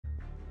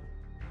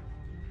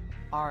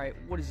Alright,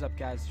 what is up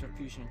guys,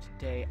 ItsRedFusion.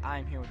 Today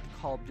I'm here with the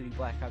Call of Duty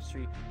Black Ops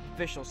 3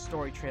 official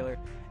story trailer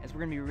as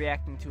we're going to be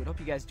reacting to it. Hope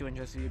you guys do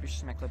enjoy this video. Be sure to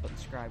smack that like button,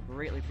 subscribe,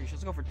 greatly appreciate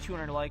it. Let's go for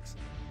 200 likes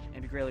and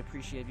it'd be greatly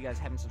appreciated if you guys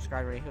haven't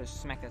subscribed already. Hit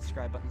smack that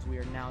subscribe button. We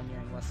are now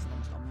nearing less than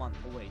almost a month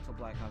away till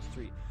Black Ops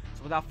 3.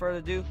 So without further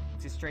ado,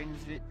 let's get straight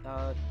into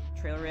the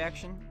trailer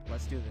reaction.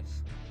 Let's do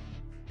this.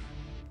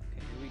 Okay,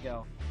 here we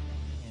go.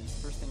 And the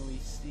first thing we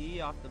see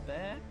off the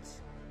bat,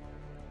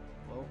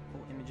 whoa,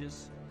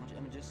 images. Bunch of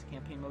images.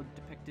 Campaign mode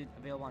depicted.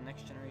 Available on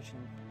next generation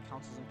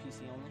consoles and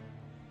PC only.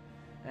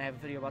 And I have a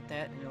video about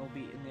that, and it'll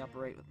be in the upper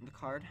right with the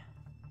card.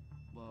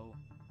 Whoa.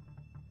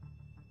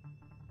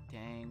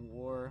 Dang,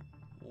 war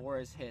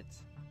is hit.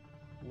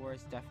 War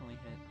is definitely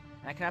hit.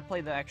 And I cannot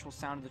play the actual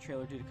sound of the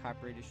trailer due to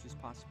copyright issues,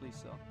 possibly,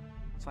 so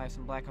I have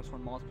some Black Ops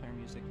 1 multiplayer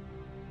music.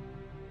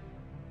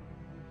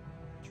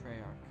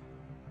 Treyarch.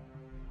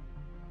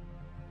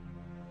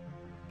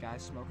 Guy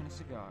smoking a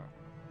cigar.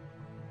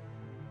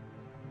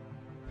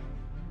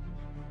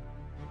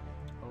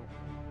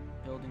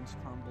 Buildings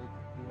crumbled,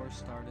 war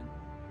started.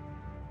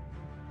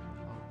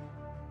 Oh.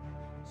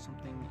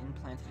 Something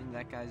implanted in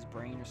that guy's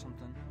brain or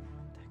something.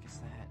 What the heck is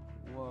that?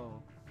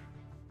 Whoa.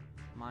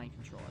 Mind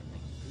control, I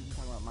think. We've been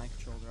talking about mind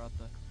control throughout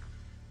the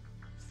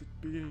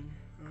beginning.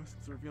 It's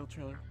the reveal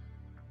trailer.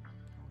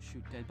 Oh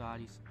shoot, dead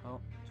bodies.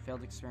 Oh,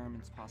 failed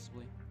experiments,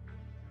 possibly.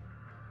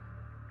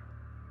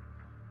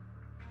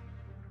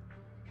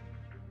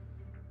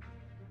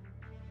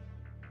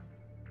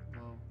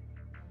 Whoa.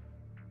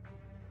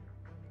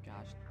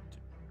 Gosh.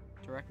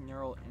 Direct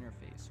neural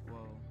interface.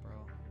 Whoa, bro.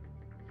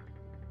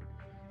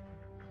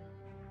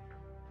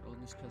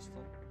 Holding his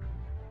pistol.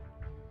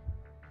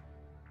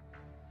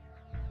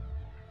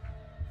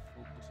 Oh,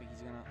 looks like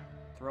he's gonna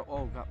throw.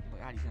 Oh, God,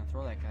 he's gonna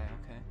throw that guy.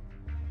 Okay.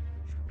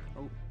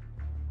 Oh.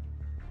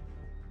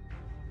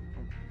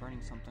 Oh,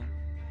 burning something.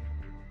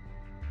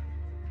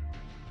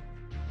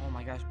 Oh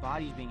my gosh,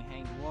 body's being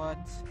hanged.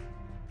 What?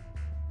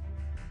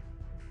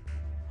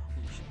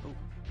 Oh,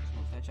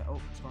 smoke that shot.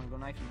 Oh, it's going to go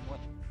knife him. What?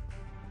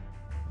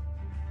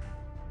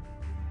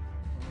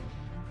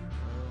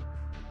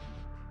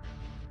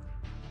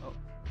 Oh,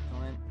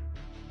 going in.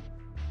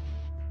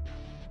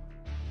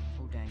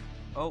 Oh, dang.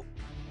 Oh!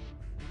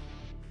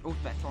 Oh,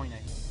 that throwing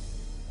knife.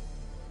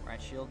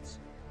 Right, shields.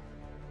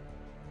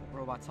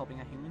 Robots helping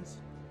out humans.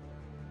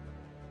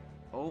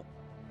 Oh.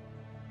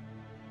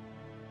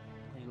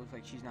 It looks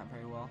like she's not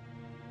very well.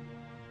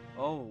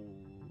 Oh,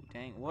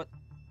 dang. What?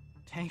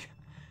 Dang.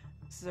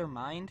 This is her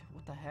mind?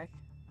 What the heck?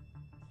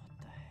 What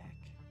the heck?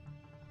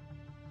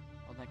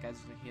 Oh, that guy's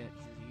like, he has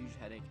a huge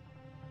headache.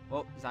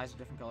 Whoa, his eyes are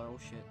different color. Oh,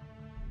 shit.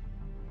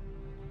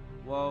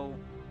 Whoa.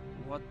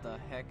 What the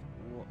heck?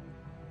 Whoa.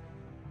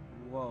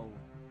 Whoa.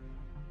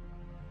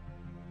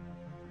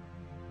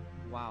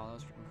 Wow, that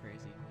was freaking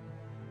crazy.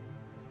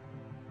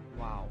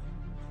 Wow.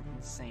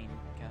 Insane,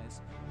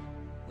 guys.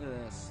 Look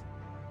at this.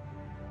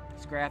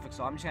 These graphics,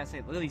 so I'm just gonna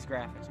say, look at these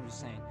graphics, I'm just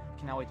saying.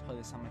 Cannot wait to play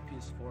this on my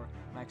PS4,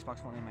 my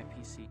Xbox One, and my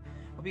PC.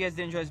 Hope you guys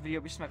did enjoy this video.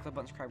 Be sure to smack the like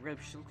button, subscribe. Really,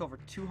 we should look over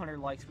 200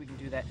 likes. We can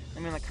do that. Let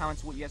me know in the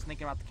comments what you guys are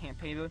thinking about the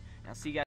campaign mode, and I'll see you guys.